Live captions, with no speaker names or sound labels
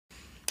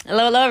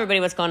Hello,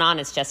 everybody. What's going on?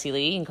 It's Jessie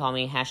Lee. You can call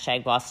me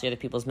 #Boss Other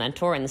People's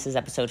Mentor, and this is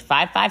episode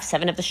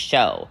 557 of the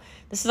show.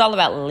 This is all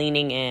about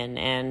leaning in,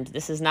 and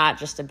this is not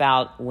just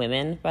about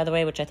women, by the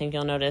way, which I think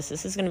you'll notice.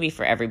 This is going to be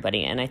for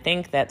everybody, and I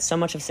think that so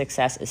much of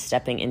success is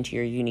stepping into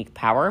your unique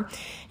power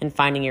and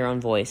finding your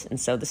own voice, and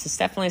so this is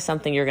definitely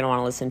something you're going to want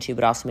to listen to,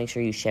 but also make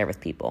sure you share with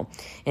people.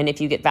 And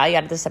if you get value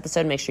out of this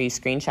episode, make sure you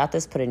screenshot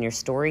this, put it in your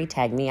story,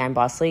 tag me, I'm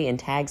Boss Lee, and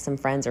tag some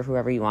friends or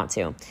whoever you want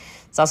to.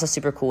 It's also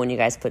super cool when you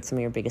guys put some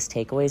of your biggest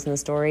takeaways in the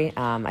story.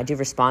 I do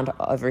respond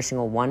to every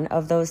single one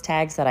of those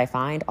tags that I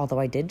find, although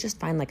I did just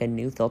find like a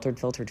new filtered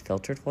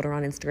folder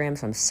on Instagram,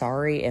 so I'm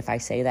sorry if I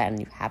say that and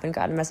you haven't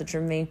gotten a message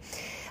from me.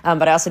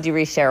 But I also do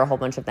reshare a whole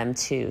bunch of them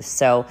too.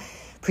 So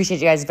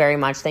appreciate you guys very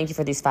much. Thank you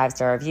for these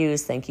 5-star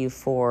reviews. Thank you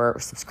for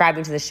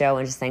subscribing to the show,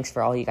 and just thanks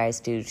for all you guys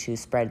do to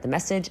spread the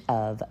message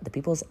of the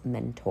people's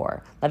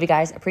mentor. Love you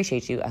guys.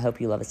 Appreciate you. I hope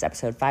you love this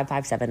episode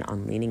 557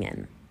 on Leaning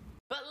In.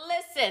 But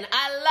listen,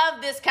 I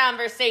love this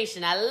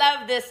conversation. I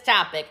love this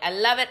topic. I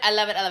love it.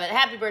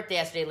 Happy birthday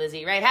yesterday,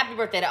 Lizzie, right? Happy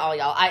birthday to all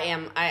y'all. I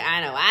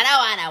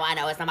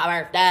know. It's not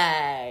my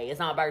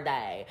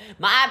birthday.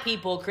 My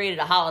people created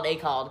a holiday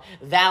called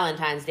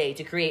Valentine's Day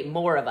to create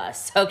more of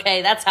us,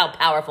 okay? That's how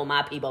powerful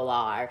my people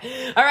are.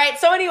 All right,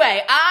 so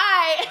anyway,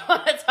 I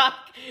want to talk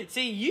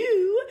to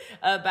you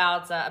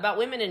about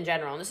women in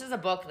general. And this is a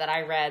book that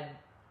I read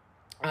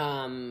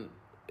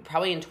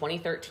probably in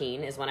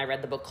 2013 is when I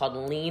read the book called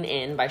Lean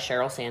In by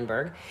Sheryl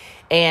Sandberg.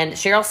 And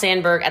Sheryl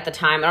Sandberg at the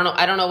time,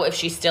 I don't know if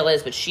she still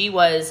is, but she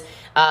was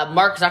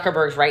Mark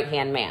Zuckerberg's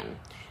right-hand man.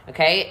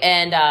 Okay?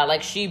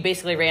 And she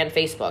basically ran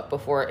Facebook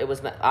before it was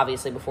the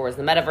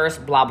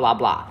metaverse, blah, blah,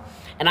 blah.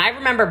 And I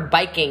remember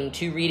biking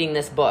to reading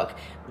this book,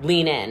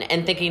 Lean In,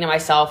 and thinking to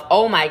myself,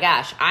 oh my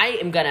gosh, I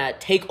am going to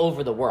take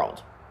over the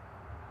world.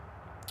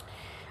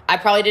 I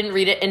probably didn't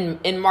read it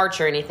in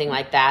March or anything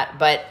like that,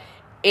 but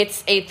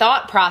it's a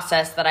thought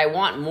process that I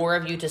want more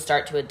of you to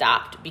start to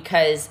adopt,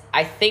 because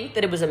I think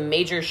that it was a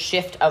major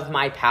shift of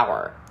my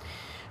power,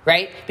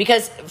 right?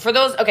 Because for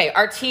those,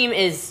 our team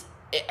is,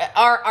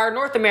 our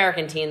North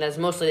American team, that's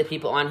mostly the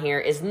people on here,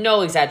 is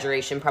no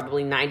exaggeration,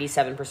 probably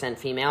 97%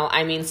 female.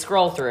 I mean,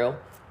 scroll through,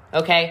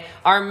 okay?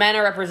 Our men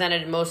are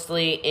represented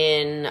mostly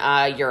in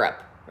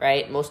Europe,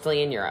 right?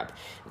 Mostly in Europe.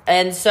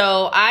 And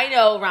so I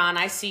know, Ron,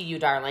 I see you,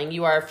 darling.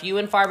 You are few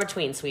and far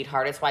between,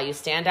 sweetheart. It's why you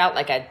stand out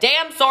like a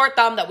damn sore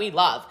thumb that we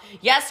love.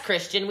 Yes,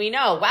 Christian, we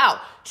know.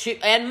 Wow.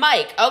 And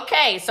Mike.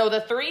 Okay, so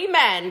the 3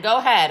 men. Go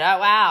ahead. Oh,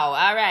 wow.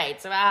 All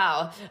right.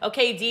 Wow.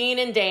 Okay, Dean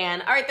and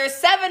Dan. All right, there's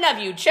 7 of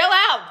you. Chill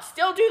out.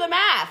 Still do the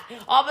math.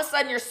 All of a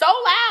sudden, you're so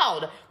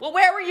loud. Well,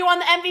 where were you on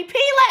the MVP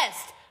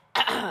list?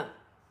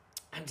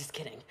 I'm just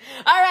kidding.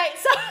 All right,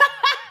 so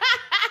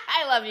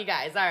I love you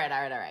guys. All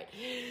right.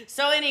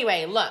 So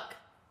anyway, look.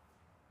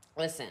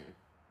 Listen,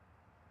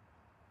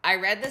 I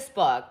read this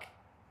book,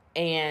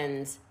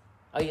 and,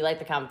 you like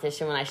the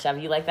competition when I shove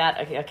you like that?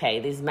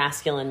 Okay, these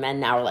masculine men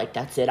now are like,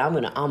 that's it, I'm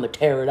gonna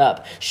tear it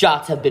up.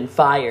 Shots have been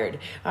fired.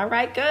 All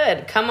right,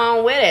 good. Come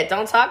on with it.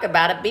 Don't talk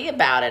about it, be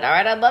about it. All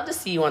right, I'd love to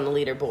see you on the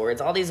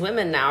leaderboards. All these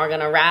women now are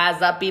gonna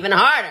rise up even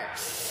harder.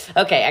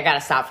 Okay, I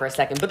gotta stop for a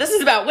second, but this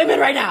is about women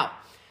right now.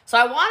 So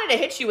I wanted to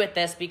hit you with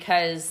this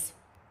because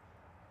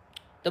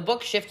the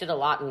book shifted a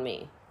lot in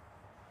me.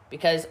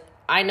 Because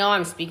I know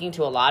I'm speaking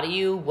to a lot of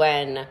you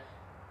when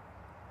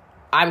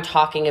I'm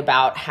talking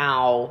about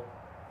how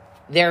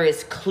there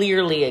is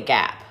clearly a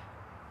gap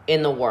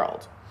in the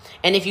world.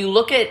 And if you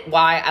look at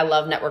why I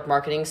love network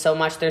marketing so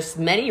much, there's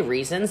many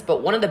reasons,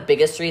 but one of the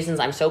biggest reasons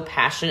I'm so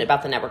passionate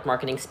about the network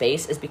marketing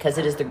space is because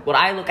it is what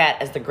I look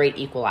at as the great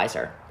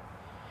equalizer.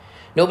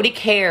 Nobody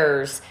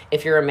cares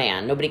if you're a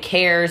man. Nobody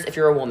cares if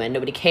you're a woman.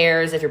 Nobody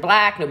cares if you're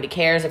black. Nobody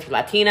cares if you're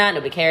Latina.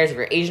 Nobody cares if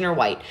you're Asian or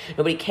white.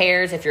 Nobody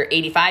cares if you're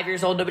 85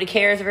 years old. Nobody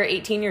cares if you're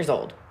 18 years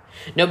old.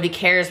 Nobody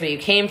cares where you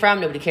came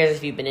from. Nobody cares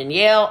if you've been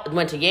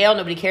went to Yale.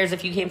 Nobody cares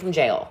if you came from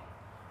jail.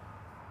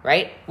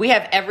 Right? We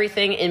have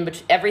everything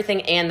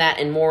and that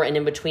and more and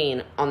in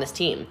between on this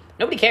team.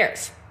 Nobody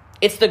cares.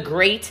 It's the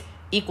great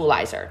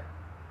equalizer.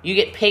 You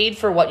get paid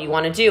for what you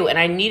want to do. And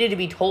I needed to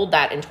be told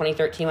that in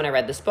 2013 when I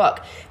read this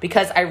book,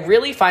 because I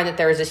really find that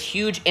there is this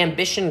huge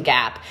ambition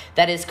gap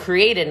that is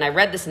created. And I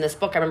read this in this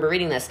book. I remember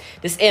reading this.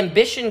 This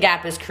ambition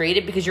gap is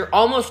created because you're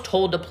almost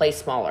told to play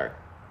smaller.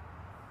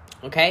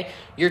 Okay?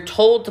 You're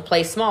told to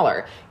play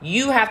smaller.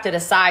 You have to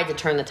decide to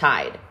turn the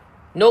tide.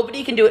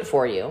 Nobody can do it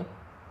for you.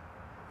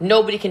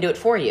 Nobody can do it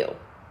for you.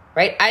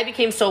 Right? I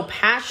became so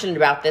passionate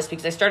about this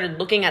because I started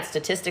looking at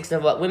statistics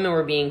of what women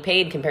were being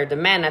paid compared to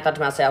men. I thought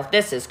to myself,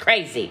 this is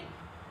crazy.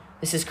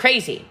 This is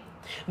crazy.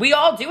 We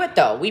all do it,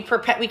 though. We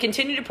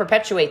continue to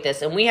perpetuate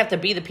this, and we have to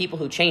be the people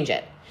who change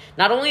it.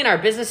 Not only in our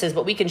businesses,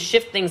 but we can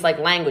shift things like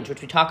language,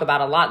 which we talk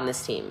about a lot in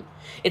this team.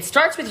 It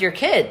starts with your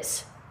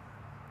kids.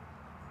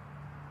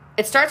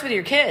 It starts with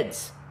your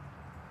kids.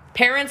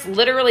 Parents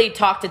literally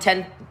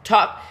tend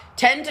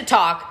to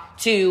talk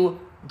to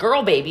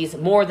girl babies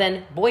more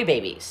than boy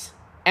babies.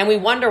 And we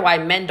wonder why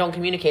men don't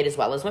communicate as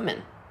well as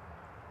women,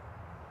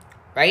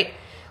 right?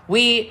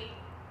 We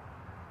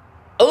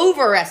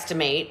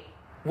overestimate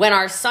when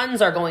our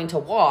sons are going to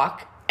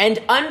walk and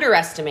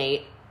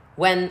underestimate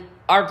when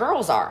our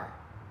girls are.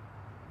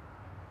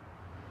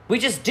 We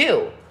just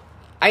do.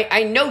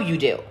 I know you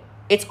do.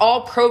 It's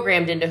all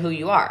programmed into who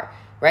you are,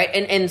 right?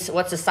 And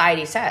what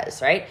society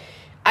says, right?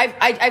 I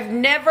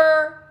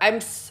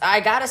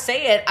gotta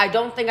say it, I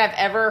don't think I've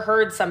ever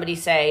heard somebody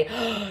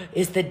say,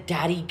 is the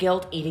daddy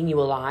guilt eating you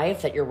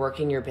alive that you're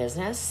working your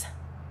business?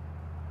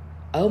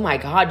 Oh my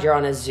God, you're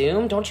on a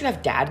Zoom? Don't you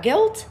have dad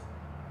guilt?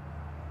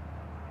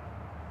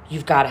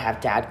 You've got to have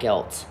dad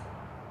guilt.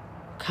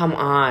 Come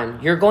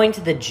on. You're going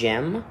to the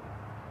gym.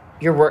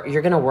 You're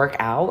going to work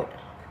out.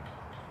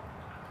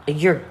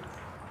 You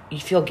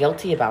feel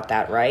guilty about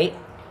that, right?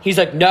 He's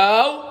like,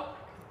 no.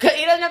 He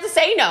doesn't have to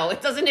say no.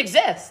 It doesn't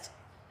exist.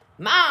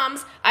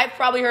 Moms, I've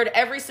probably heard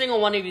every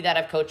single one of you that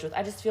I've coached with.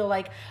 I just feel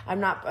like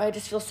I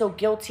just feel so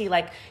guilty.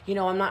 Like,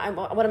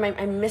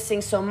 I'm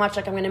missing so much.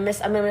 Like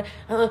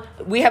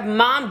we have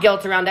mom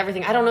guilt around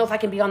everything. I don't know if I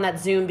can be on that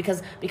Zoom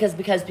because I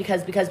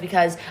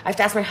have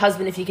to ask my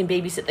husband if he can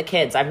babysit the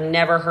kids. I've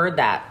never heard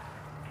that.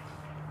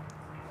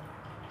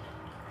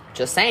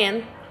 Just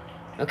saying.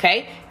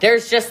 Okay.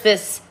 There's just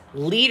this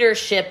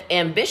leadership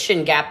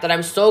ambition gap that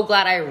I'm so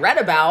glad I read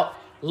about,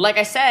 like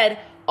I said,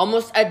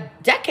 almost a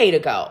decade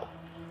ago.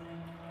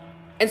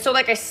 And so,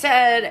 like I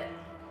said,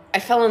 I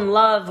fell in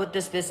love with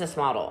this business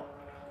model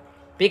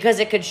because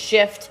it could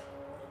shift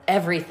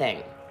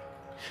everything.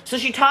 So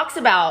she talks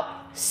about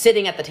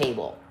sitting at the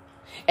table.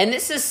 And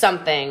this is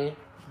something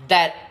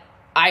that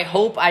I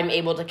hope I'm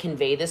able to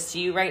convey this to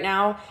you right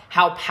now,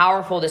 how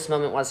powerful this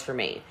moment was for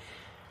me.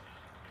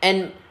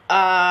 And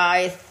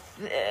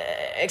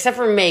except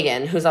for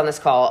Megan, who's on this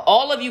call,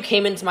 all of you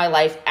came into my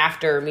life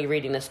after me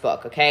reading this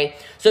book, okay?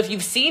 So if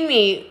you've seen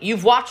me,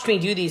 you've watched me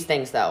do these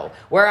things, though,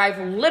 where I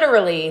will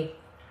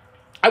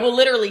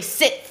literally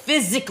sit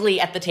physically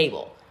at the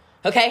table,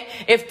 okay?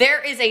 If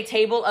there is a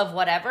table of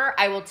whatever,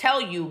 I will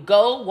tell you,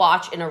 go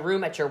watch in a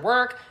room at your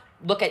work,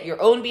 look at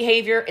your own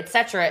behavior,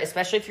 etc.,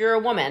 especially if you're a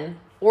woman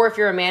or if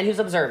you're a man who's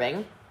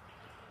observing.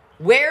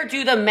 Where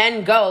do the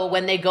men go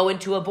when they go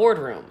into a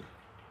boardroom?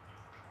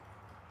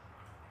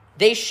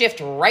 They shift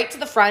right to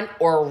the front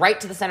or right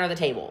to the center of the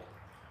table.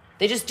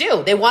 They just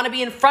do. They want to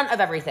be in front of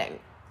everything,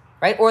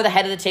 right? Or the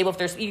head of the table if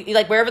there's,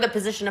 like, wherever the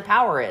position of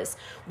power is.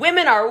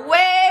 Women are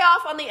way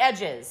off on the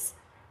edges.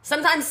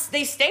 Sometimes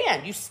they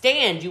stand. You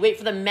stand. You wait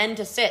for the men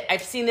to sit.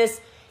 I've seen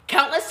this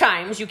countless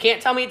times. You can't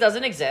tell me it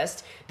doesn't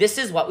exist. This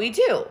is what we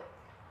do.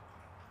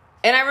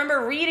 And I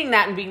remember reading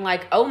that and being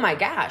like, oh my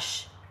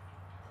gosh,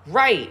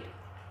 right.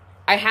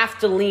 I have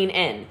to lean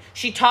in.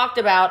 She talked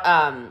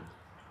about,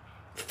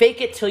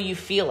 fake it till you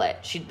feel it.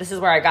 This is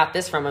where I got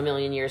this from a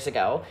million years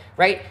ago,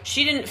 right?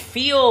 She didn't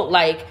feel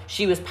like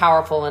she was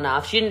powerful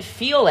enough. She didn't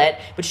feel it,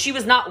 but she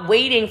was not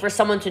waiting for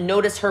someone to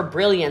notice her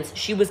brilliance.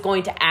 She was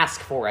going to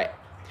ask for it.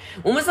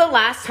 When was the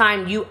last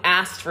time you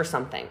asked for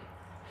something?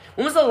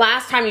 When was the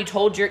last time you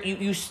told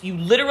you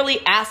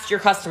literally asked your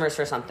customers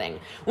for something?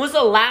 When was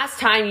the last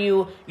time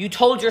you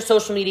told your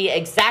social media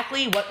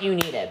exactly what you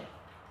needed?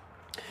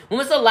 When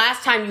was the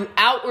last time you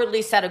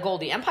outwardly set a goal?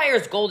 The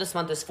Empire's goal this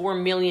month is 4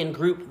 million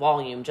group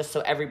volume, just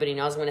so everybody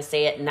knows. I'm going to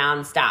say it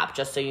nonstop,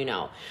 just so you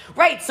know.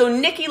 Right, so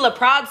Nikki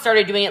LaPrade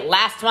started doing it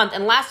last month,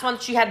 and last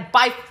month she had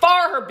by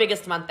far her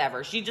biggest month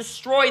ever. She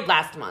destroyed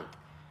last month.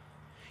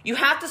 You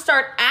have to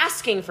start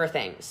asking for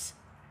things,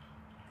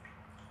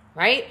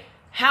 right?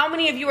 How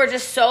many of you are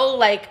just so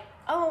like,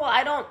 oh, well,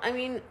 I don't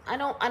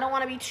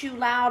want to be too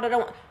loud.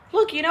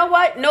 Look, you know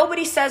what?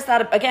 Nobody says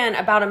that, again,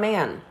 about a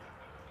man.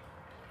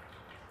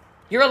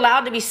 You're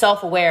allowed to be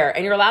self-aware,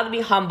 and you're allowed to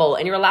be humble,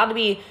 and you're allowed to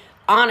be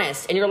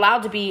honest, and you're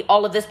allowed to be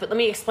all of this. But let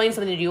me explain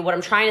something to you. What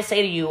I'm trying to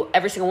say to you,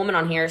 every single woman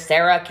on here,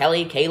 Sarah,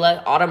 Kelly,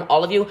 Kayla, Autumn,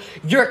 all of you,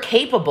 you're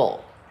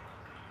capable.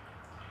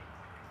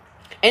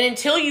 And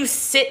until you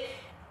sit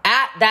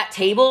at that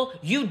table,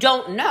 you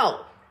don't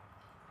know.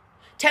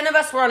 10 of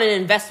us were on an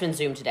investment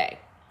Zoom today,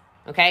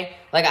 okay?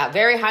 Like a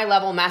very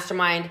high-level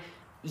mastermind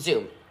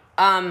Zoom.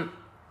 I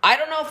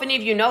don't know if any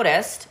of you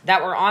noticed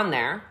that we're on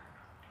there.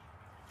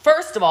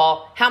 First of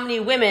all, how many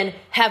women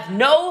have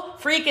no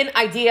freaking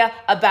idea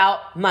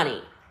about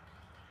money?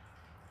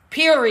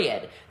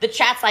 Period. The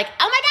chat's like,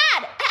 oh my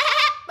God.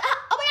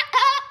 Oh my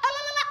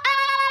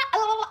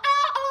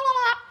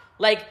God.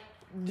 Like,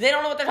 they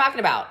don't know what they're talking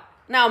about.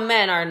 Now,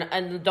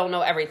 men don't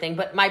know everything,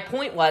 but my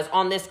point was,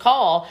 on this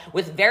call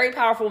with very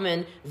powerful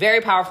women,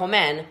 very powerful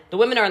men, the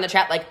women are in the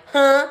chat like,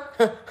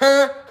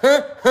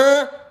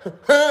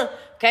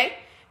 okay?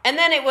 And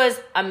then it was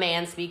a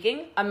man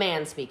speaking, a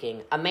man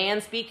speaking, a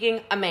man speaking,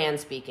 a man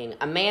speaking,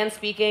 a man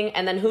speaking,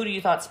 and then who do you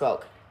thought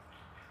spoke?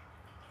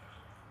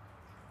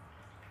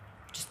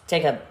 Just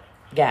take a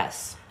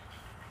guess.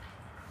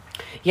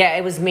 Yeah,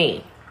 it was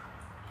me.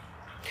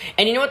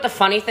 And you know what the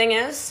funny thing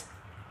is?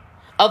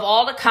 Of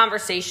all the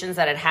conversations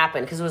that had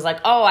happened, because it was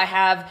like, oh, I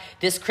have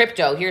this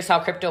crypto. Here's how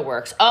crypto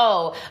works.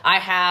 Oh, I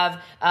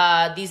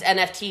have these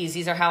NFTs.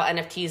 These are how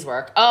NFTs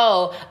work.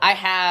 Oh, I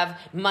have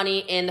money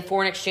in the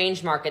foreign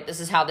exchange market.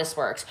 This is how this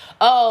works.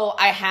 Oh,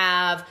 I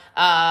have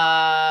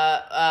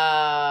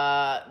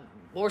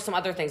what were some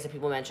other things that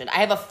people mentioned? I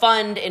have a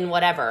fund in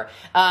whatever.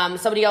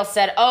 Somebody else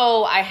said,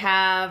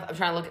 I'm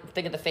trying to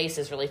think of the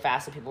faces really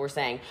fast that people were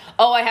saying.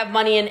 Oh, I have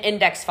money in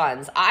index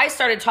funds. I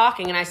started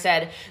talking and I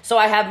said, so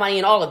I have money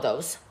in all of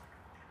those.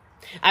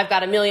 I've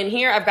got $1 million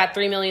here. I've got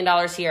 $3 million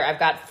here. I've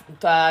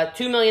got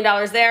 $2 million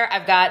there.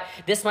 I've got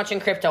this much in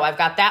crypto. I've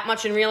got that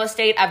much in real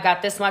estate. I've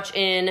got this much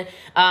in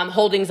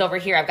holdings over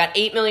here. I've got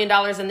 $8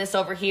 million in this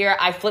over here.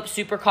 I flip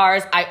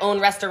supercars. I own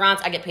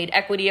restaurants. I get paid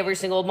equity every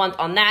single month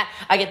on that.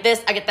 I get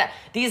this. I get that.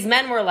 These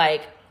men were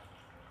like,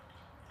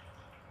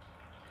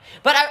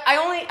 but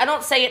I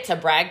don't say it to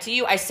brag to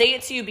you. I say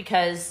it to you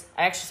because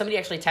somebody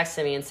actually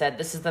texted me and said,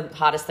 this is the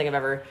hottest thing I've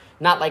ever,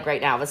 not like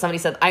right now, but somebody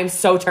said, I'm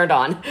so turned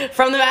on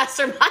from the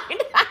mastermind.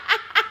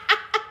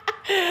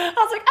 I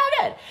was like, oh,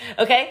 good.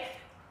 Okay.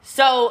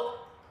 So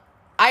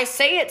I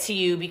say it to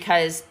you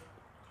because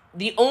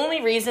the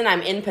only reason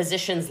I'm in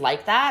positions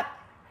like that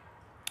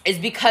is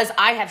because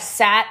I have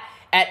sat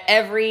at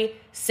every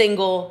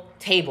single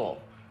table.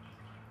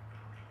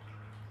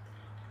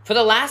 For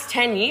the last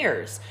 10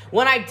 years,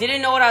 when I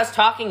didn't know what I was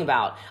talking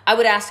about, I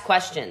would ask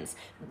questions.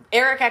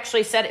 Eric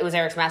actually said, it was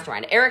Eric's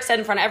mastermind. Eric said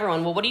in front of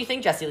everyone, well, what do you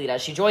think Jessie Lee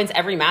does? She joins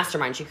every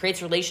mastermind. She creates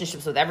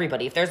relationships with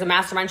everybody. If there's a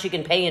mastermind she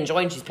can pay and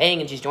join, she's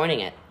paying and she's joining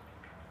it.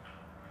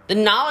 The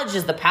knowledge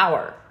is the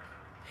power.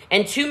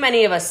 And too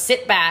many of us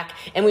sit back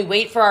and we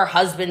wait for our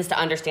husbands to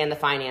understand the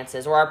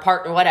finances or our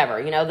partner,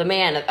 whatever, the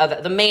man of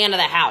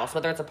the house,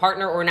 whether it's a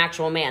partner or an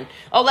actual man.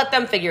 Oh, let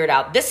them figure it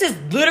out. This is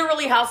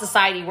literally how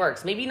society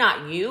works. Maybe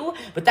not you,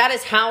 but that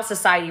is how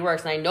society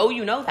works. And I know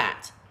you know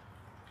that.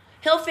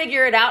 He'll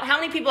figure it out.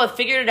 How many people have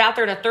figured it out?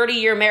 They're in a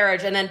 30-year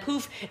marriage and then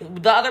poof,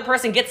 the other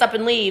person gets up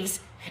and leaves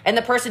and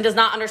the person does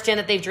not understand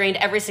that they've drained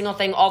every single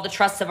thing. All the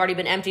trusts have already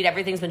been emptied.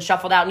 Everything's been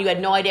shuffled out and you had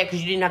no idea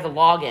because you didn't have the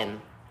login.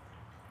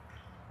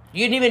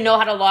 You didn't even know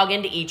how to log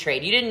into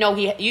E-Trade. You didn't know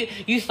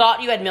you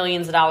thought you had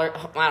millions of dollars.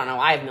 I don't know.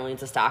 I have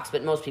millions of stocks,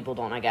 but most people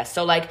don't, I guess.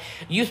 So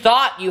you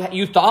thought you had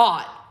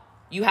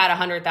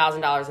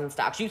 $100,000 in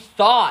stocks. You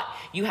thought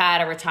you had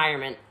a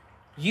retirement.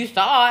 You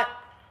thought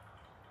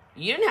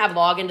you didn't have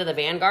log into the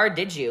Vanguard,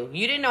 did you?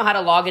 You didn't know how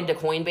to log into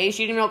Coinbase.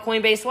 You didn't know what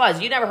Coinbase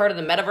was. You never heard of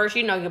the metaverse.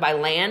 You didn't know you could buy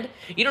land.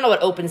 You don't know what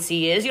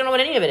OpenSea is. You don't know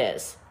what any of it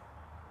is.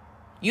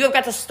 You have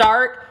got to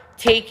start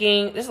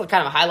taking, this is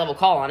kind of a high-level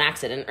call on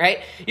accident, right?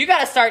 You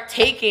got to start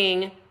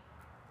taking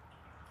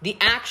the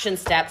action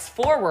steps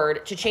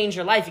forward to change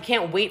your life. You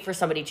can't wait for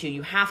somebody to.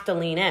 You have to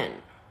lean in.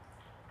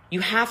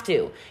 You have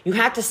to. You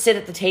have to sit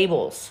at the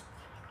tables.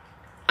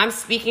 I'm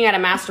speaking at a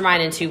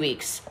mastermind in 2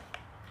 weeks.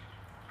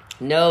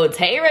 Nodes.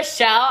 Hey,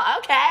 Rochelle.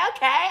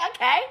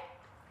 Okay.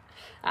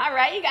 All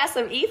right, you got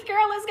some ETH,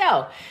 girl? Let's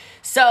go.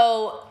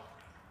 So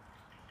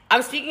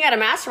I'm speaking at a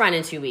mastermind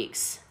in 2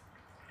 weeks.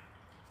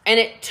 And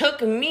it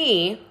took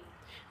me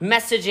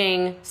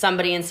messaging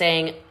somebody and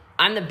saying,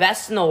 I'm the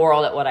best in the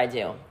world at what I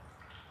do.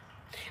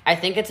 I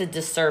think it's a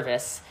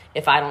disservice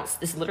if I don't,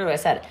 this is literally what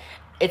I said.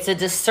 It's a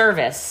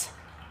disservice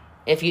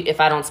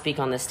if I don't speak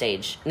on this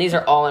stage. And these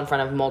are all in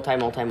front of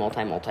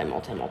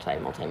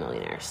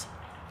multi-millionaires.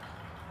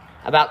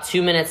 About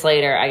 2 minutes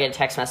later, I get a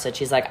text message.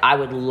 He's like, I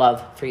would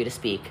love for you to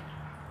speak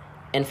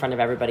in front of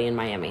everybody in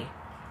Miami.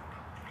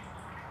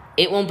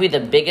 It won't be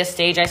the biggest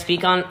stage I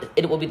speak on.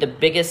 It will be the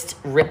biggest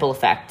ripple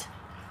effect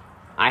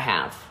I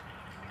have.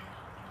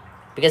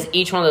 Because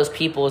each one of those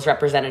people is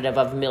representative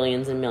of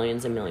millions and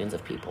millions and millions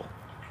of people.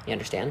 You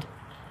understand?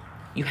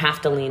 You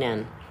have to lean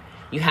in.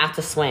 You have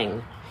to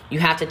swing. You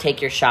have to take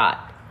your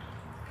shot.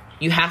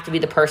 You have to be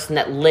the person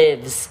that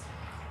lives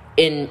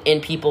in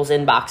people's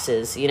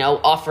inboxes,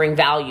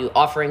 offering value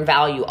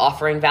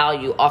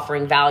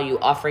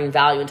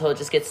until it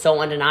just gets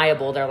so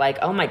undeniable. They're like,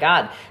 oh my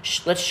God,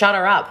 let's shut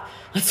her up.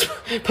 Let's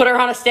put her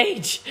on a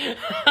stage.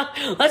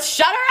 Let's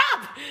shut her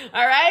up.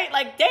 All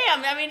right.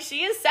 Damn.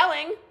 She is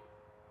selling.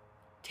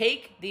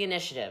 Take the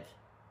initiative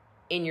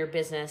in your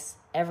business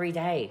every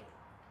day.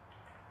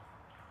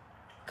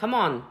 Come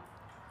on,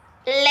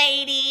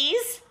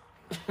 ladies.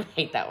 I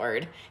hate that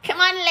word. Come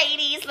on,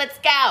 ladies. Let's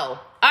go. All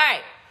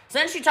right. So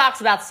then she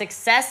talks about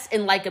success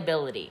and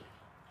likability.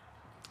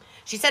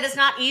 She said it's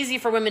not easy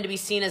for women to be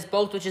seen as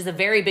both, which is a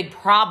very big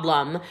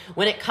problem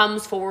when it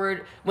comes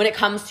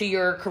to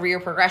your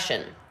career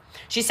progression.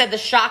 She said the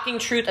shocking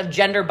truth of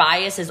gender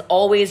bias is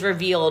always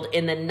revealed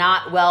in the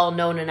not well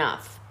known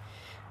enough.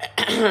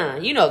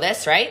 You know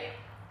this, right?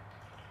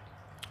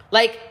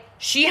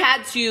 She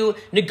had to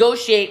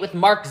negotiate with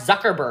Mark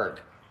Zuckerberg.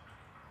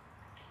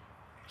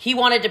 He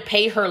wanted to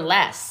pay her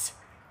less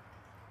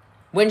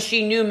when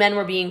she knew men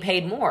were being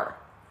paid more.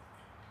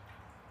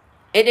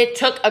 It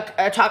took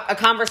a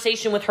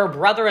conversation with her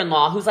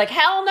brother-in-law who's like,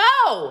 hell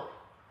no,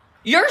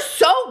 you're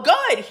so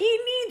good. He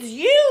needs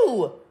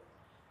you.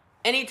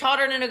 And he taught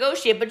her to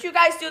negotiate. But you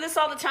guys do this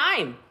all the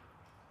time.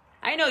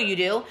 I know you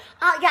do.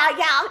 Oh,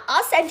 yeah,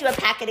 I'll send you a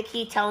packet of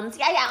ketones.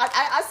 Yeah,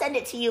 I'll send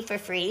it to you for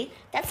free.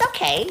 That's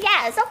okay.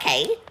 Yeah, it's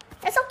okay.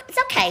 It's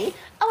okay.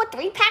 Oh, a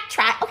 3-pack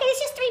try. Okay,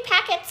 it's just 3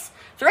 packets.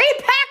 3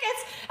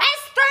 packets?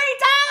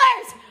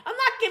 That's $30. I'm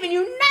not giving you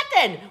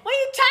nothing. What are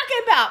you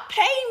talking about?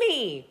 Pay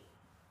me.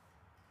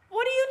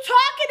 What are you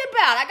talking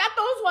about? I got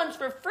those ones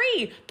for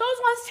free. Those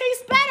ones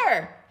taste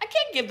better. I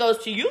can't give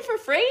those to you for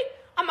free.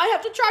 I might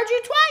have to charge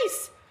you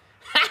twice.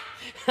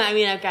 I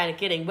mean, I'm kind of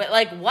kidding, but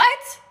like,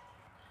 what?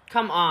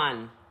 Come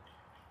on.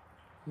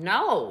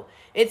 No.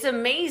 It's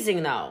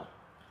amazing though.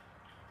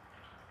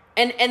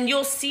 And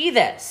you'll see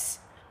this.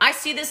 I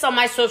see this on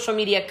my social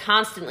media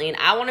constantly, and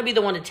I want to be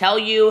the one to tell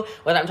you,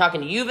 whether I'm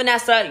talking to you,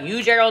 Vanessa,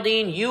 you,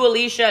 Geraldine, you,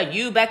 Alicia,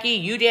 you, Becky,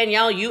 you,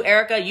 Danielle, you,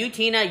 Erica, you,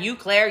 Tina, you,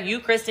 Claire, you,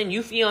 Kristen,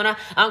 you, Fiona.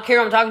 I don't care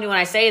who I'm talking to when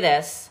I say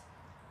this.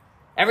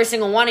 Every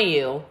single one of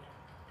you.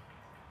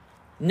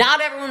 Not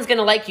everyone's going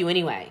to like you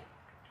anyway,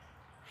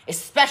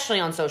 especially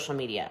on social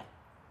media.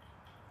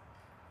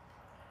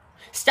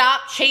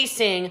 Stop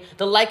chasing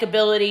the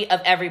likability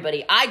of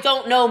everybody. I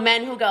don't know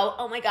men who go,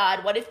 oh my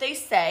God, what if they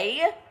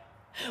say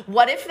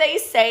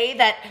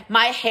that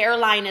my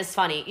hairline is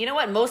funny? You know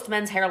what? Most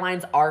men's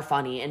hairlines are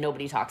funny and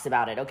nobody talks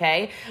about it,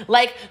 okay?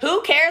 Like,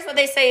 who cares what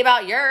they say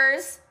about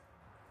yours?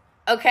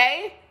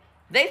 Okay?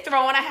 They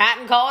throw in a hat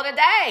and call it a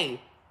day.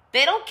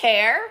 They don't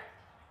care.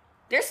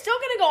 They're still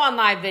going to go on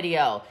live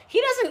video. He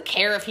doesn't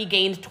care if he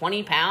gained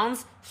 20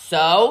 pounds.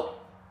 So?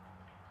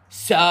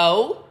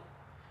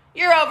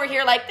 You're over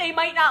here like, they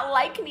might not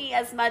like me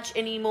as much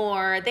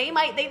anymore. They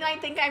might think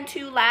I'm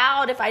too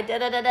loud if I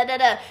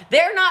da-da-da-da-da-da.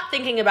 They're not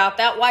thinking about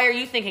that. Why are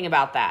you thinking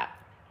about that?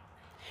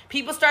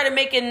 People started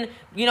making,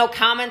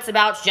 comments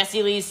about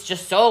Jessie Lee's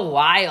just so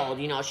wild.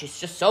 She's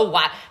just so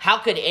wild. How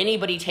could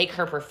anybody take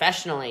her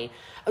professionally?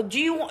 Do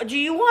you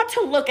want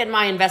to look at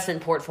my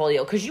investment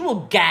portfolio? Because you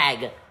will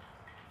gag.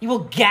 You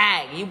will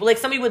gag.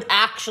 Somebody would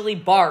actually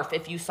barf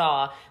if you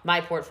saw my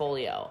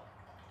portfolio.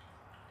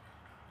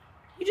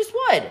 You just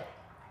would.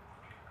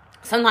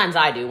 Sometimes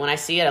I do. When I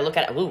see it, I look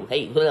at it, ooh,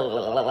 hey, and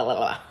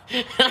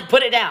I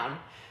put it down.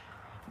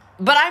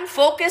 But I'm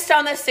focused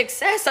on the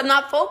success. I'm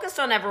not focused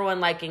on everyone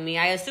liking me.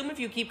 I assume if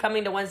you keep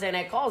coming to Wednesday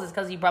night calls, it's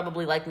because you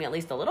probably like me at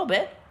least a little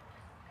bit.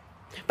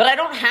 But I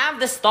don't have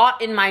this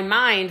thought in my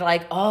mind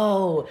like,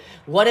 oh,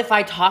 what if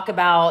I talk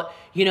about,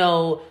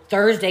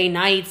 Thursday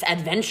night's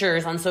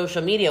adventures on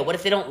social media? What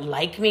if they don't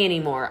like me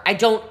anymore? I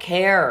don't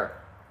care.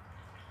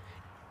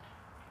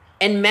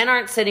 And men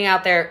aren't sitting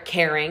out there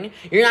caring.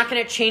 You're not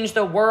going to change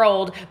the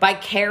world by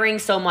caring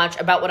so much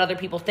about what other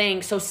people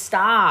think. So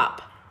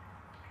stop.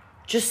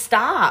 Just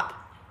stop.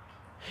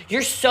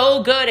 You're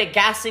so good at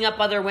gassing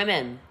up other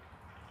women,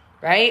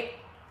 right?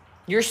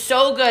 You're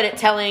so good at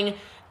telling...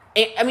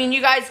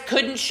 you guys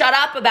couldn't shut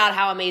up about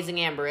how amazing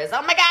Amber is.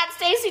 Oh my God,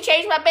 Stacey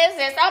changed my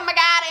business. Oh my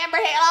God, Amber.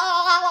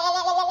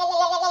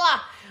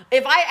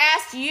 If I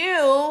asked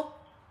you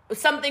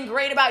something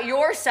great about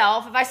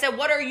yourself, if I said,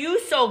 what are you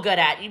so good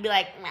at? You'd be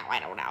like, no, I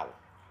don't know.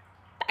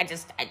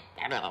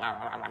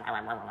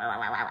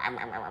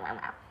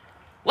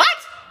 What?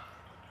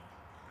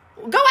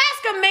 Go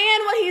ask a man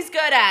what he's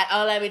good at.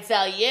 Oh, let me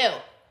tell you.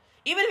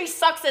 Even if he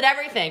sucks at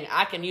everything,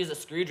 I can use a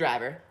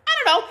screwdriver. I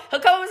don't know. He'll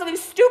come up with something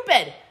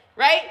stupid,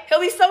 right? He'll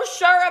be so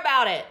sure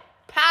about it.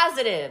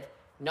 Positive.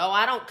 No,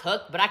 I don't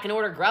cook, but I can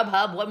order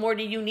Grubhub. What more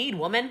do you need,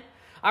 woman?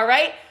 All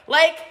right?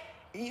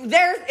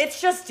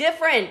 It's just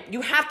different.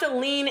 You have to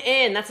lean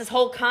in. That's this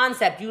whole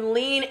concept. You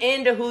lean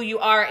into who you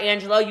are,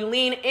 Angelo. You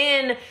lean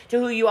in to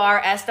who you are,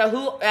 Esther.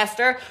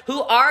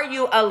 Who are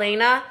you,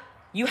 Elena?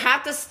 You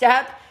have to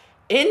step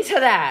into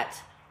that.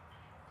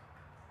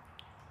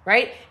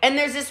 Right? And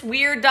there's this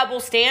weird double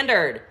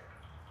standard,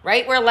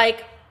 right? Where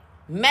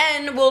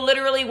men will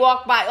literally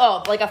walk by,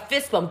 like a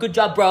fist bump. Good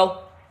job, bro.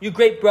 You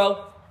great,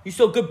 bro. You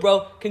so good,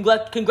 bro.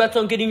 Congrats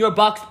on getting your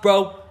box,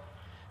 bro.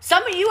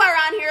 Some of you are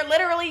on here,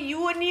 literally,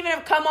 you wouldn't even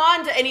have come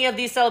on to any of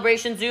these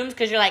celebration Zooms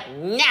because you're like,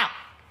 no,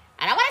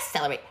 I don't want to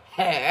celebrate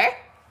her.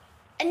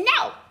 And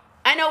no.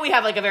 I know we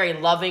have a very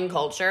loving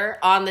culture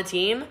on the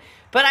team,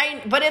 but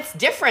it's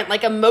different.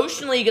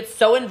 Emotionally, you get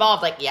so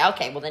involved. Yeah,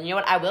 okay, well then you know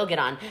what? I will get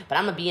on, but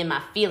I'm going to be in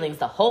my feelings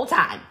the whole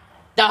time.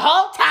 The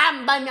whole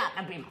time, I'm not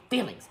going to be in my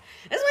feelings.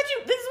 This is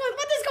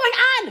what is going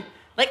on.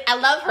 I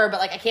love her, but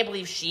I can't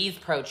believe she's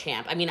pro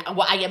champ. I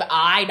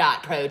am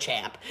not pro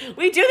champ.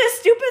 We do this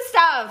stupid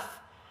stuff.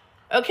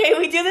 Okay,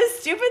 we do this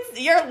stupid...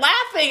 You're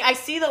laughing. I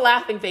see the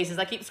laughing faces.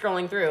 I keep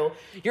scrolling through.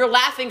 You're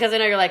laughing because I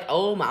know you're like,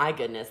 oh my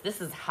goodness, this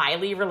is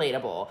highly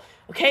relatable.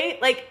 Okay?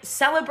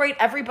 Celebrate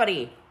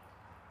everybody.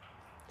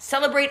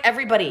 Celebrate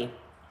everybody.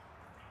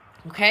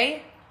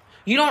 Okay?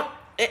 You don't...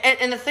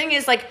 And the thing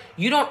is,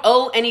 you don't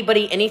owe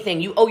anybody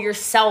anything. You owe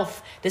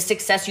yourself the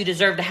success you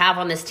deserve to have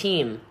on this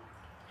team.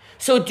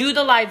 So do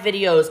the live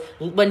videos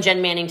when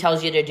Jen Manning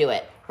tells you to do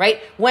it,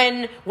 right?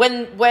 When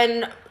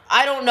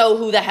I don't know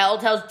who the hell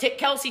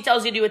Kelsey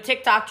tells you to do a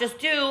TikTok, just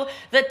do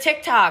the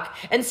TikTok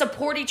and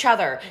support each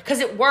other because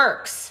it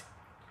works.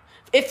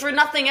 If for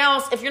nothing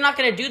else, if you're not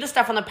going to do the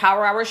stuff on the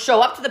power hours,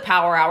 show up to the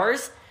power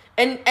hours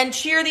and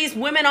cheer these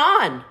women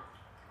on.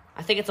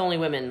 I think it's only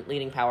women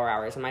leading power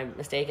hours. Am I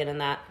mistaken in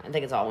that? I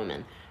think it's all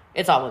women.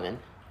 It's all women.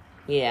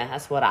 Yeah,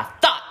 that's what I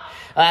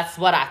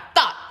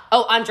thought.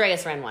 Oh,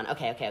 Andreas ran one.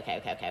 Okay.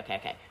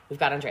 We've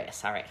got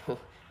Andreas. All right.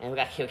 And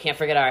we can't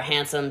forget our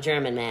handsome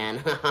German man.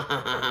 All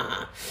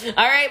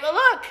right, but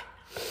look.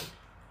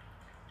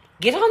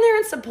 Get on there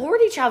and support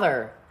each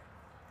other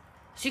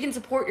so you can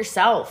support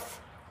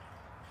yourself.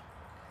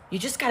 You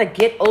just got to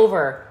get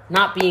over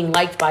not being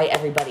liked by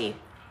everybody.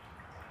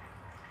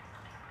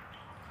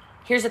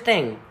 Here's the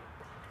thing.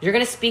 You're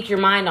going to speak your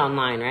mind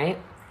online, right?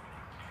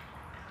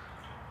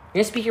 You're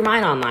going to speak your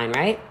mind online,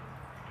 right?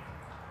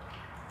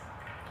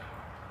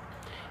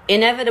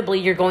 Inevitably,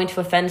 you're going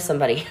to offend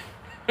somebody.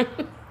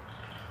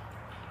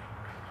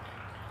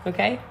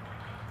 Okay?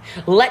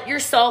 Let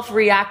yourself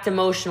react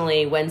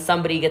emotionally when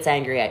somebody gets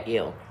angry at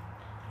you.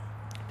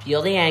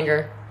 Feel the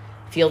anger,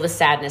 feel the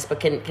sadness, but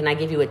can I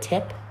give you a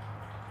tip?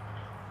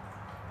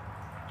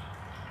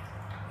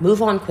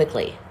 Move on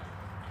quickly,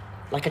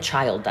 like a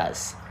child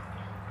does.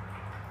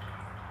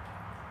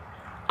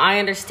 I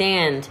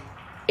understand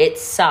it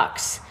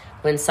sucks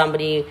when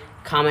somebody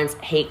comments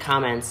hate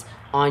comments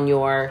on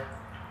your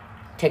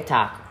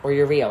TikTok or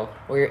your Reel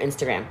or your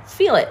Instagram.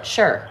 Feel it,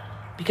 sure,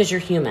 because you're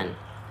human.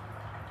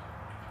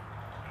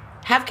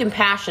 Have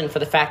compassion for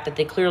the fact that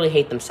they clearly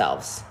hate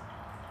themselves.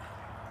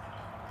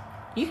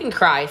 You can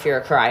cry if you're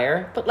a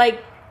crier, but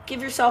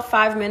give yourself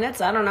 5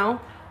 minutes, I don't know,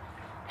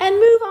 and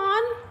move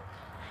on.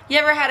 You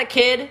ever had a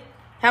kid?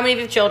 How many of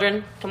you have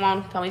children? Come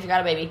on, tell me if you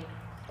got a baby.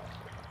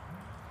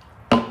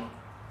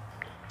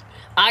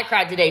 I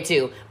cried today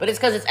too, but it's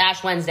because it's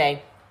Ash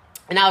Wednesday.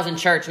 And I was in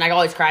church, and I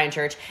always cry in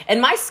church.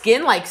 And my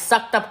skin,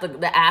 sucked up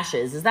the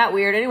ashes. Is that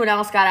weird? Anyone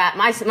else got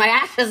my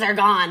ashes are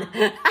gone.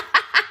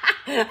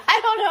 I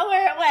don't know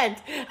where it went.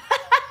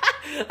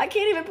 I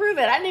can't even prove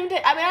it. I don't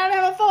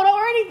have a photo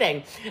or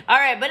anything. All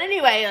right, but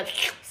anyway,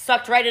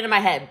 sucked right into my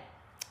head.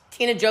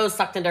 Tina Joe's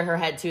sucked into her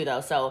head too,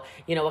 though. So,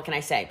 what can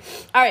I say?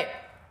 All right,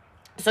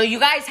 so you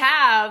guys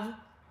have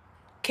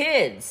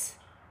kids.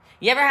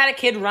 You ever had a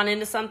kid run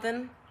into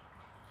something?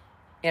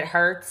 It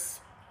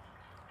hurts.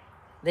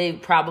 They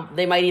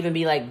might even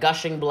be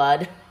gushing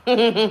blood.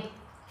 Poor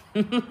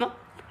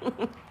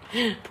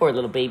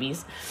little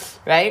babies,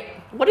 right?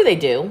 What do?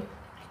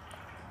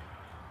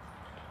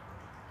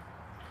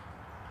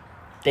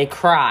 They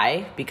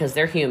cry because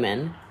they're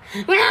human.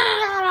 They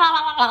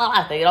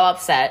get all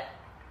upset.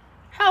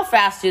 How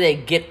fast do they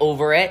get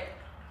over it?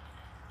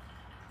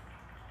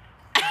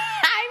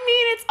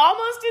 It's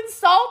almost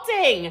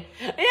insulting.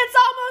 It's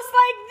almost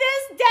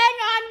this dang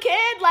on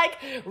kid.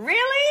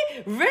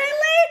 Really,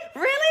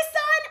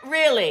 son?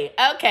 Really?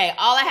 Okay,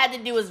 all I had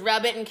to do was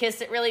rub it and kiss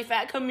it really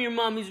fast. Come here,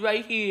 mommy's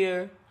right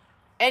here.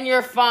 And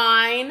you're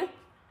fine.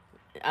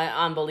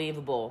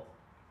 Unbelievable.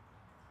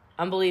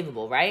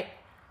 Unbelievable, right?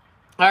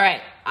 All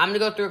right, I'm going to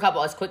go through a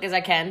couple as quick as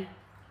I can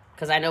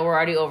because I know we're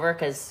already over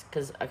because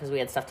we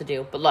had stuff to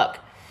do. But look,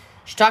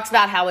 she talks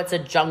about how it's a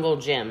jungle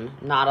gym,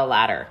 not a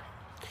ladder.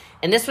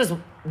 And this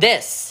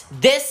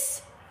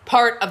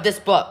part of this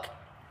book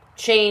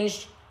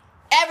changed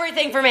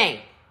everything for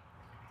me.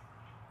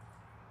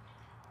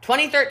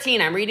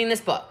 2013, I'm reading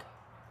this book.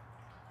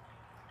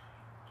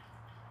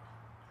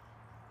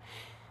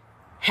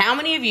 How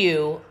many of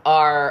you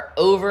are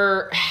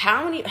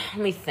let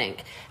me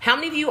think. How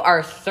many of you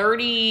are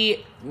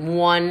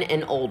 31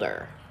 and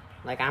older?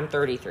 I'm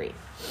 33.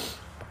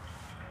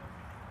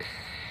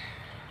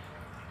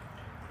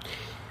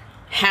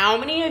 How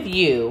many of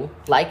you,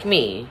 like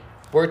me,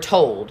 were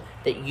told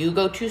that you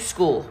go to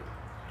school,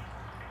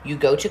 you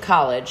go to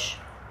college,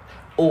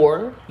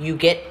 or you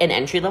get an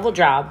entry-level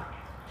job,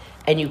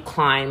 and you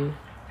climb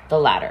the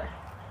ladder?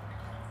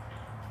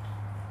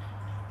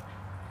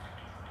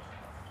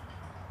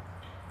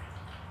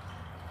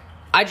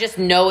 I just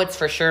know it's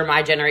for sure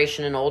my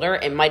generation and older.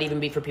 It might even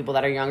be for people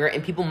that are younger,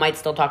 and people might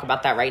still talk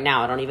about that right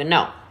now. I don't even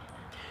know.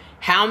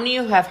 How many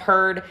of you have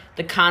heard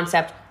the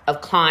concept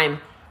of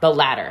climb the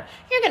ladder?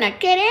 You're going to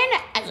get in,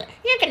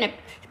 you're going to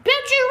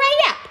build you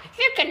right up.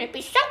 You're going to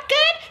be so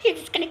good. You're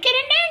just going to get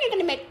in there. You're going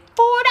to make $4 an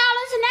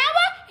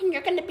hour, and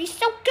you're going to be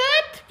so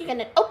good. You're going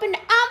to open the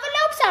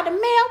envelopes out of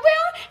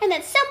mailroom, and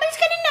then somebody's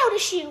going to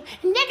notice you,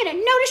 and they're going to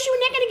notice you,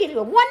 and they're going to give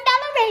you a $1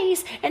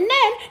 raise, and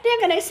then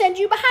they're going to send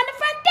you behind the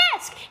front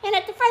desk. And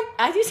at the front,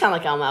 I do sound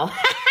like Elmo.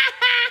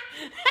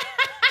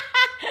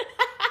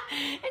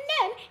 And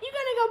then you're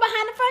going to go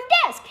behind the front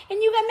desk,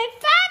 and you're going to make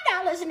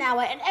 $5 an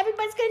hour, and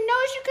everybody's going to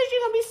notice you because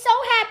you're going to be so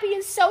happy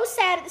and so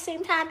sad at the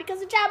same time because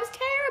the job is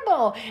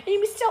terrible, and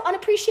you'll be so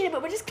unappreciated,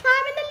 but we're just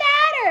climbing the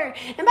ladder.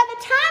 And by the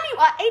time you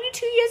are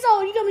 82 years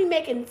old, you're going to be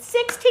making $16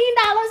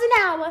 an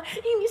hour.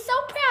 You're going to be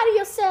so proud of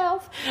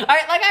yourself. All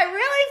right, I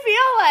really feel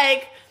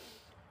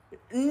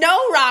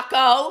no,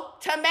 Rocco,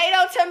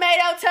 tomato.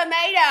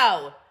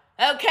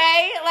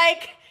 Okay?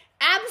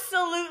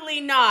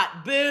 Absolutely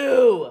not.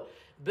 Boo.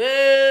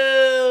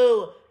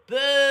 Boo!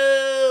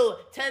 Boo!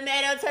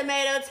 Tomato,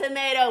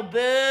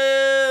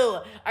 boo!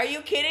 Are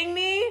you kidding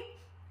me?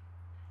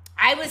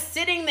 I was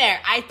sitting there.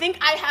 I think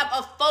I have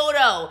a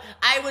photo.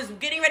 I was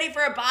getting ready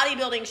for a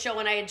bodybuilding show,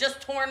 and I had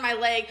just torn my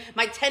leg,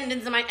 my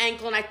tendons in my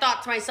ankle, and I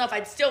thought to myself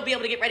I'd still be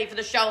able to get ready for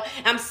the show.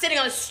 And I'm sitting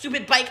on this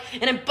stupid bike,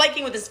 and I'm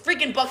biking with this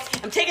freaking book.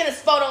 I'm taking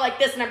this photo like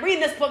this, and I'm reading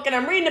this book, and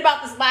I'm reading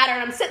about this ladder,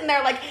 and I'm sitting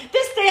there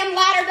this damn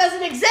ladder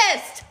doesn't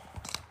exist.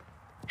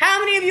 How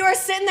many of you are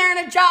sitting there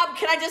in a job?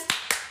 Can I just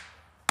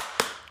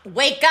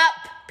wake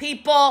up,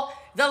 people.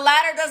 The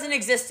ladder doesn't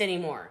exist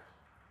anymore.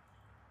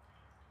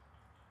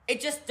 It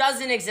just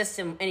doesn't exist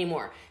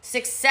anymore.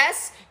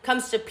 Success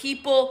comes to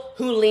people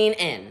who lean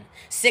in.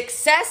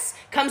 Success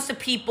comes to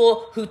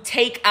people who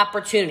take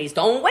opportunities.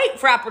 Don't wait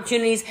for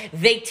opportunities.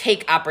 They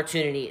take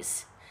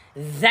opportunities.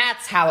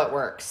 That's how it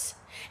works.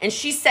 And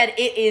she said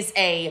it is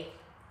a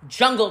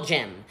jungle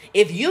gym.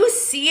 If you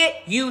see it,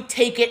 you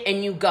take it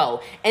and you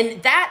go.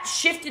 And that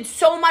shifted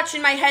so much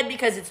in my head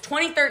because it's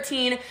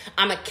 2013.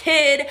 I'm a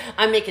kid.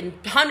 I'm making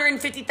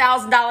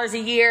 $150,000 a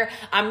year.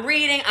 I'm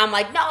reading. I'm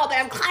like, no, but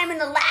I'm climbing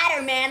the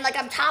ladder, man. Like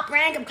I'm top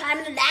rank. I'm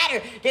climbing the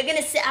ladder. They're going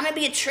to say, I'm going to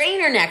be a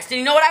trainer next. And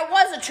you know what? I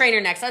was a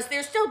trainer next.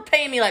 They're still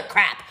paying me like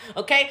crap.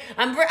 Okay.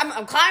 I'm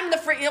climbing the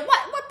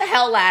what the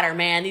hell ladder,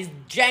 man? These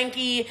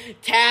janky,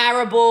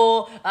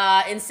 terrible,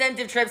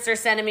 incentive trips they're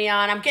sending me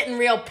on. I'm getting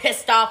real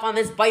pissed off on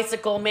this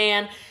bicycle,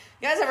 man.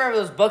 You guys ever have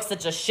those books that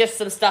just shift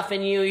some stuff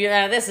in you?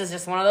 Yeah, this is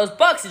just one of those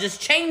books. It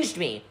just changed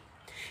me.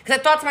 Because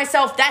I thought to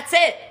myself, that's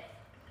it.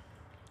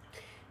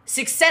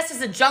 Success is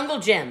a jungle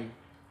gym.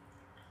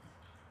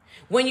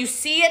 When you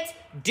see it,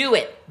 do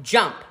it.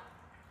 Jump.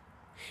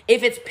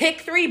 If it's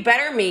pick 3,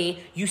 better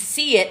me, you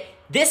see it.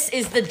 This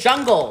is the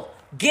jungle.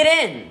 Get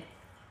in.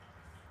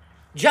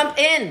 Jump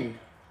in.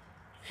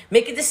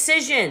 Make a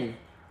decision.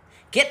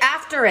 Get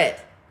after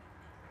it.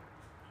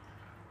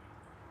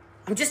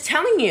 I'm just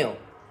telling you.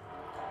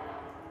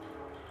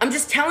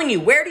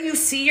 Where do you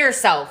see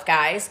yourself,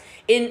 guys?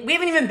 We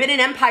haven't even been in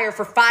Empire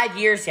for 5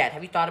 years yet.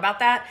 Have you thought about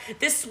that?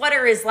 This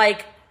sweater is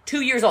like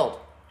 2 years old.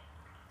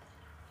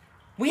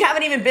 We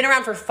haven't even been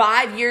around for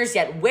 5 years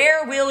yet.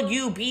 Where will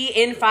you be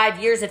in 5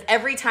 years if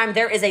every time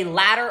there is a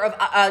ladder of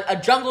a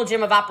jungle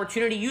gym of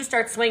opportunity, you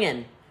start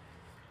swinging?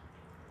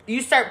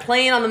 You start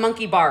playing on the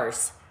monkey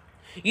bars.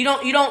 You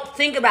don't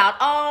think about,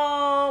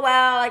 oh,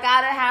 well, I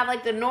gotta have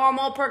like the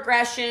normal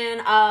progression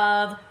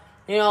of,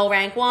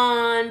 rank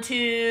 1,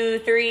 2,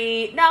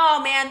 3. No,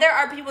 man, there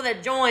are people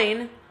that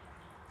join.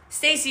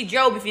 Stacy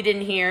Job, if you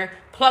didn't hear,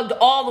 plugged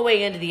all the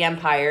way into the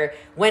Empire,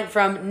 went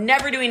from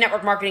never doing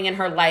network marketing in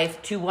her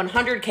life to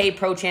 100K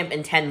pro champ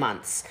in 10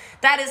 months.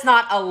 That is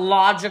not a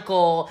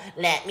logical,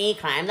 let me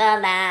climb the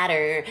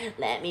ladder.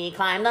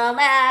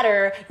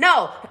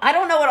 No, I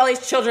don't know what all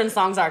these children's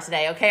songs are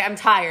today, okay? I'm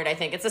tired, I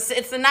think. It's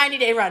the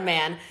 90-day run,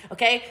 man,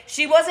 okay?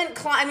 She wasn't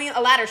climbing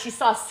a ladder. She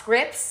saw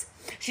scripts.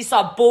 She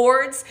saw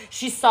boards.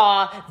 She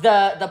saw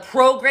the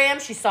program.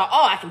 She saw,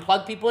 I can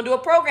plug people into a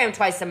program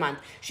twice a month.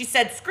 She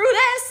said, screw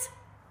this.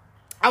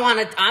 I'm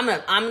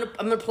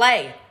gonna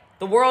play.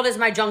 The world is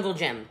my jungle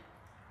gym.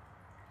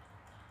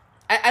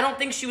 I don't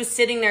think she was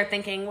sitting there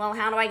thinking, well,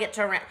 how do I get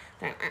to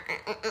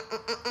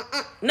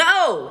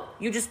No,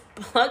 you just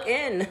plug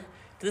in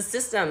to the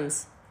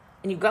systems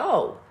and you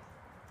go.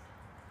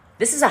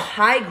 This is a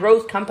high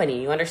growth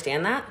company. You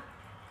understand that?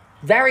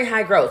 Very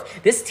high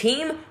growth. This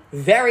team,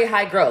 very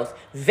high growth,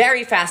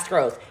 very fast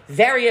growth,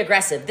 very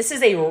aggressive. This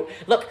is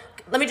look,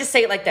 let me just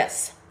say it like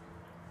this.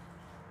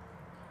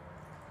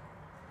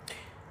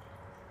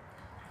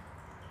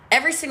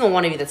 Every single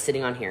one of you that's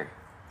sitting on here,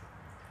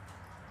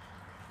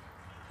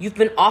 you've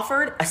been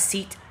offered a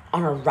seat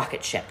on a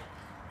rocket ship.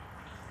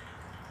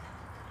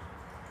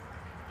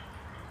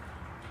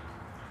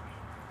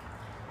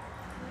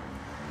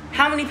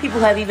 How many people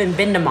have even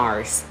been to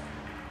Mars?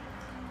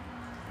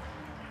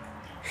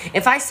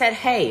 If I said,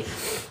 hey,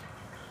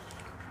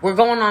 we're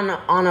going on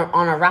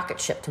a rocket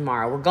ship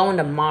tomorrow, we're going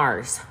to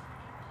Mars.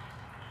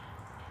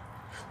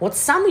 What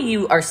some of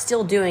you are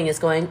still doing is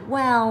going,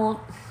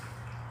 well,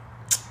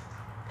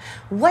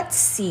 what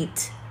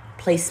seat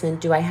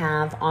placement do I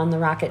have on the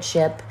rocket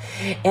ship?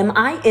 Am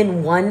I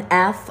in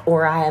 1F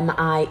or am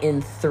I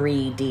in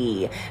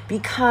 3D?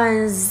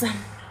 Because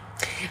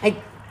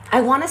I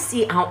want to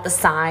see out the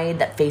side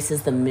that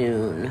faces the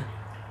moon.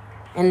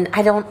 And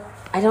I don't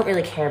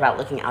really care about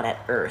looking out at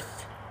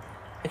Earth.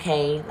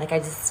 Okay? Like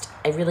I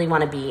really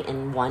want to be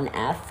in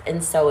 1F.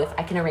 And so if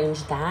I can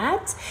arrange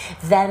that,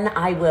 then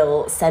I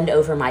will send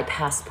over my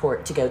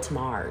passport to go to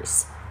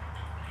Mars.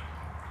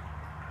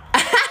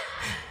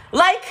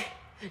 Like,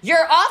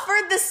 you're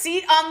offered the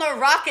seat on the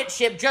rocket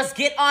ship, just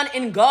get on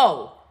and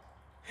go.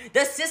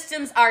 The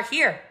systems are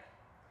here.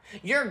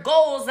 Your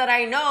goals that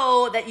I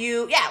know that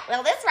will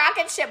this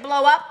rocket ship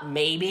blow up?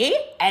 Maybe,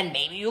 and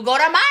maybe you go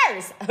to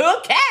Mars.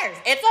 Who cares?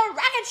 It's a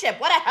rocket ship.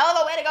 What a hell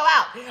of a way to go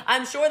out.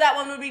 I'm sure that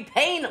one would be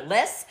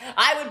painless.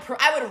 I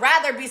would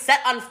rather be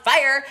set on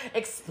fire,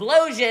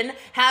 explosion,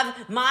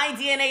 have my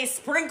DNA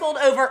sprinkled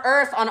over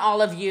Earth on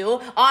all of you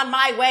on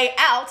my way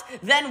out,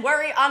 than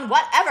worry on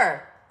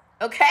whatever.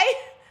 Okay?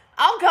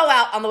 I'll go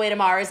out on the way to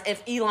Mars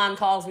if Elon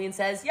calls me and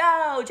says,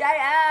 yo,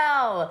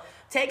 JL,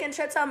 taking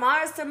trips on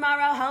Mars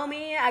tomorrow,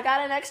 homie. I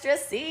got an extra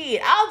seat.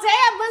 Oh,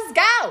 damn, let's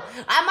go.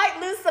 I might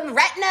lose some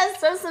retinas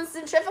from some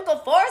centrifugal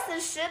force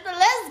and shit, but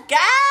let's go,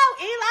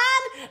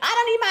 Elon. I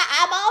don't need my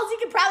eyeballs. You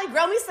can probably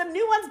grow me some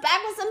new ones back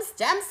with some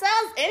stem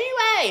cells.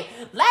 Anyway,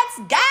 let's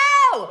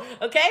go.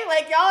 Okay,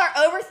 like y'all are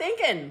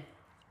overthinking.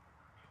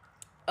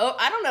 Oh,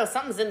 I don't know.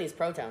 Something's in these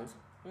protons.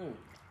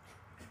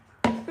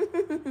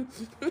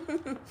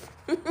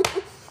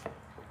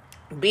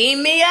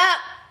 Beam me up.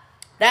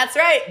 That's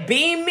right.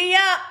 Beam me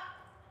up.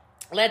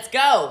 Let's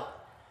go.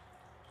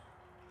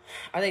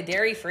 Are they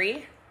dairy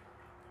free?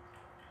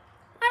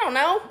 I don't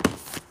know.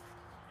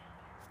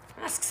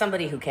 Ask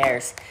somebody who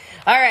cares.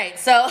 All right.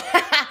 So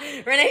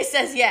Renee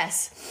says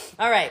yes.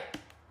 All right.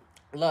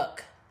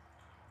 Look.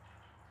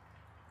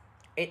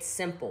 It's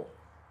simple.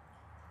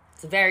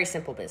 It's a very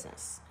simple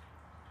business.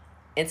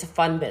 It's a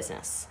fun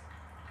business.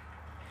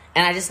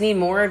 And I just need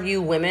more of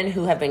you women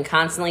who have been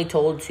constantly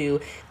told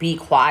to be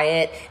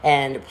quiet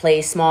and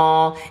play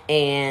small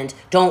and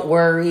don't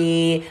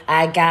worry,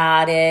 I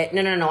got it.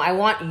 No. I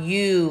want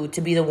you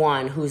to be the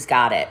one who's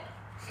got it.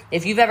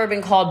 If you've ever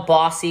been called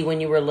bossy when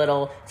you were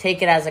little,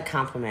 take it as a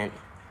compliment.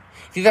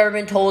 If you've ever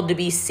been told to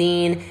be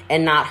seen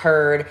and not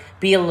heard,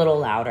 be a little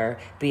louder,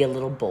 be a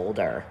little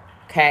bolder,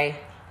 okay?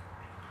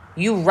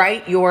 You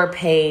write your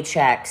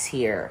paychecks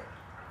here.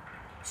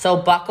 So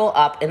buckle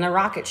up in the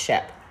rocket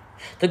ship.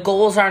 The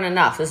goals aren't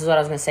enough. This is what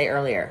I was going to say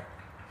earlier.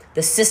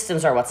 The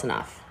systems are what's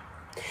enough.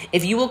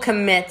 If you will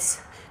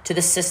commit to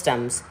the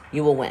systems,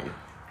 you will win.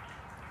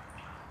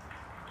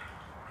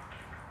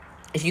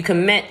 If you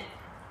commit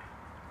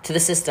to the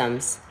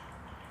systems,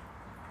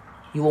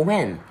 you will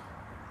win.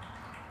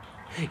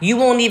 You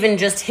won't even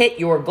just hit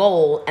your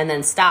goal and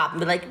then stop and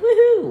be like,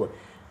 woohoo.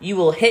 You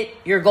will hit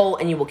your goal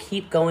and you will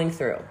keep going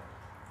through.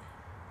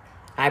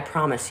 I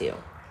promise you.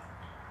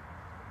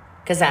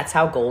 Because that's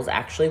how goals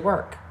actually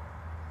work.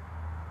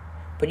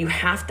 But you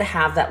have to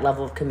have that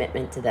level of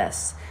commitment to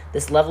this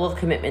level of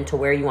commitment to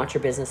where you want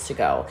your business to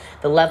go,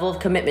 the level of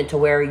commitment to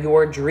where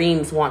your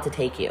dreams want to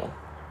take you.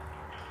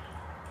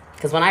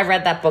 Because when I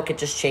read that book, it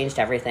just changed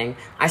everything.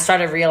 I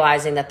started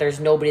realizing that there's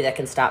nobody that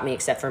can stop me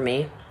except for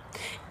me.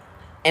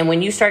 And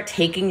when you start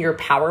taking your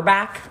power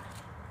back,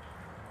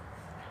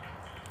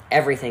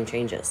 everything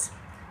changes.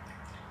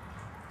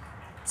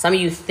 Some of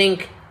you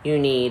think you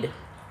need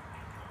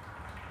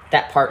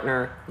that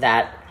partner,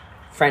 that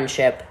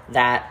friendship,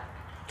 that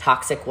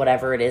toxic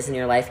whatever it is in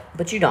your life,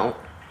 but you don't.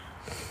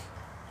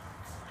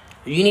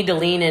 You need to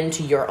lean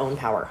into your own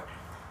power.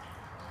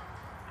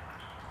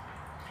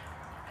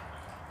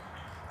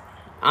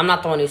 I'm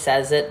not the one who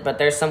says it, but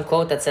there's some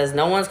quote that says,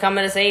 no one's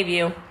coming to save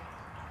you.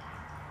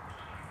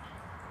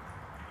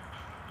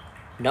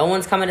 No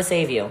one's coming to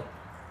save you.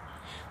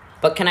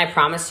 But can I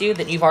promise you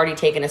that you've already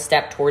taken a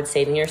step towards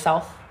saving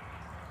yourself?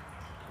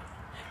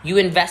 You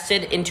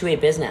invested into a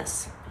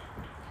business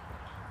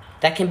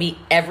that can be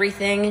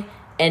everything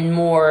and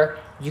more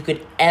you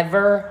could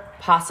ever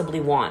possibly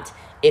want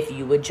if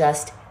you would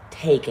just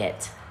take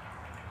it.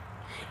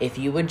 If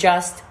you would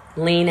just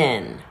lean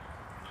in.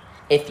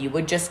 If you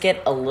would just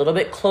get a little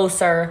bit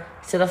closer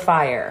to the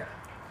fire.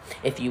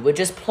 If you would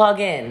just plug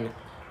in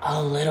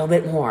a little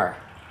bit more.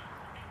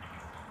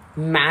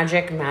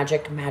 Magic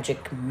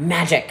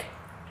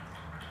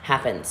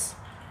happens.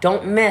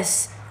 Don't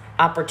miss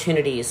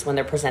opportunities when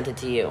they're presented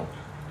to you.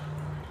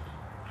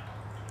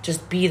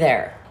 Just be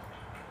there.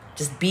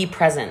 Just be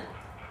present.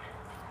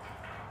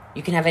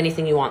 You can have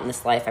anything you want in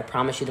this life. I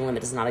promise you the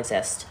limit does not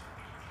exist.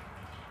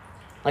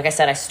 Like I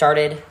said, I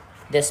started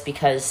this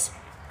because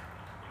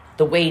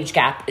the wage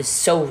gap is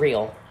so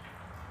real.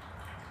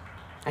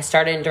 I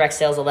started in direct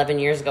sales 11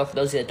 years ago, for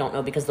those of you that don't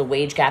know, because the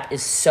wage gap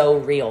is so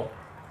real.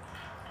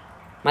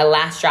 My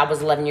last job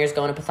was 11 years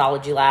ago in a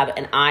pathology lab,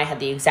 and I had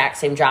the exact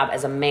same job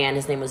as a man.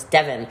 His name was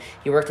Devin.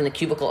 He worked in the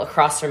cubicle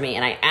across from me,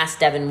 and I asked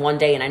Devin one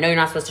day, and I know you're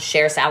not supposed to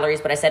share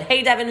salaries, but I said,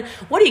 hey, Devin,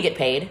 what do you get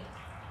paid?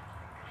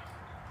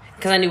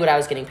 Because I knew what I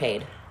was getting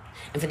paid.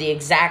 And for the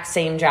exact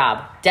same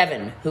job,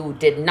 Devin, who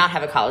did not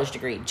have a college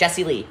degree,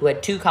 Jesse Lee, who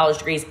had 2 college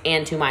degrees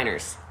and 2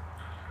 minors,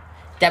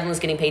 Devin was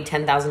getting paid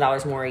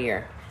 $10,000 more a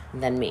year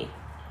than me.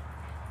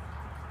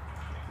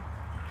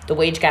 The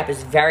wage gap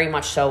is very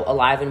much so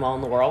alive and well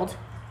in the world,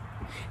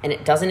 and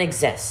it doesn't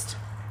exist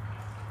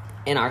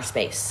in our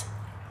space.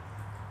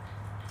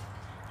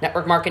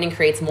 Network marketing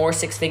creates more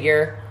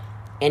 6-figure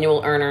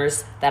annual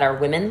earners that are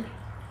women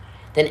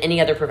than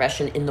any other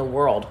profession in the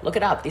world. Look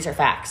it up. These are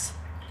facts.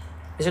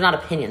 These are not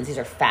opinions. These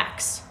are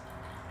facts.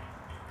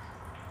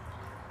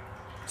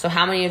 So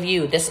how many of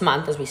you this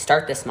month, as we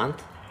start this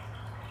month,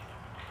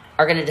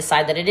 are going to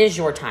decide that it is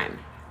your time,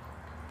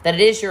 that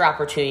it is your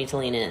opportunity to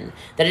lean in,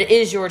 that it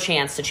is your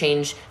chance to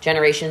change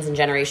generations and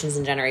generations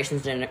and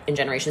generations and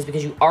generations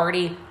because you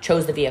already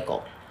chose the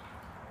vehicle?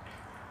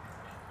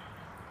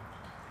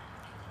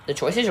 The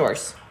choice is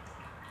yours,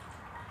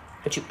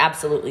 but you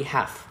absolutely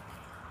have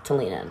to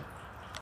lean in.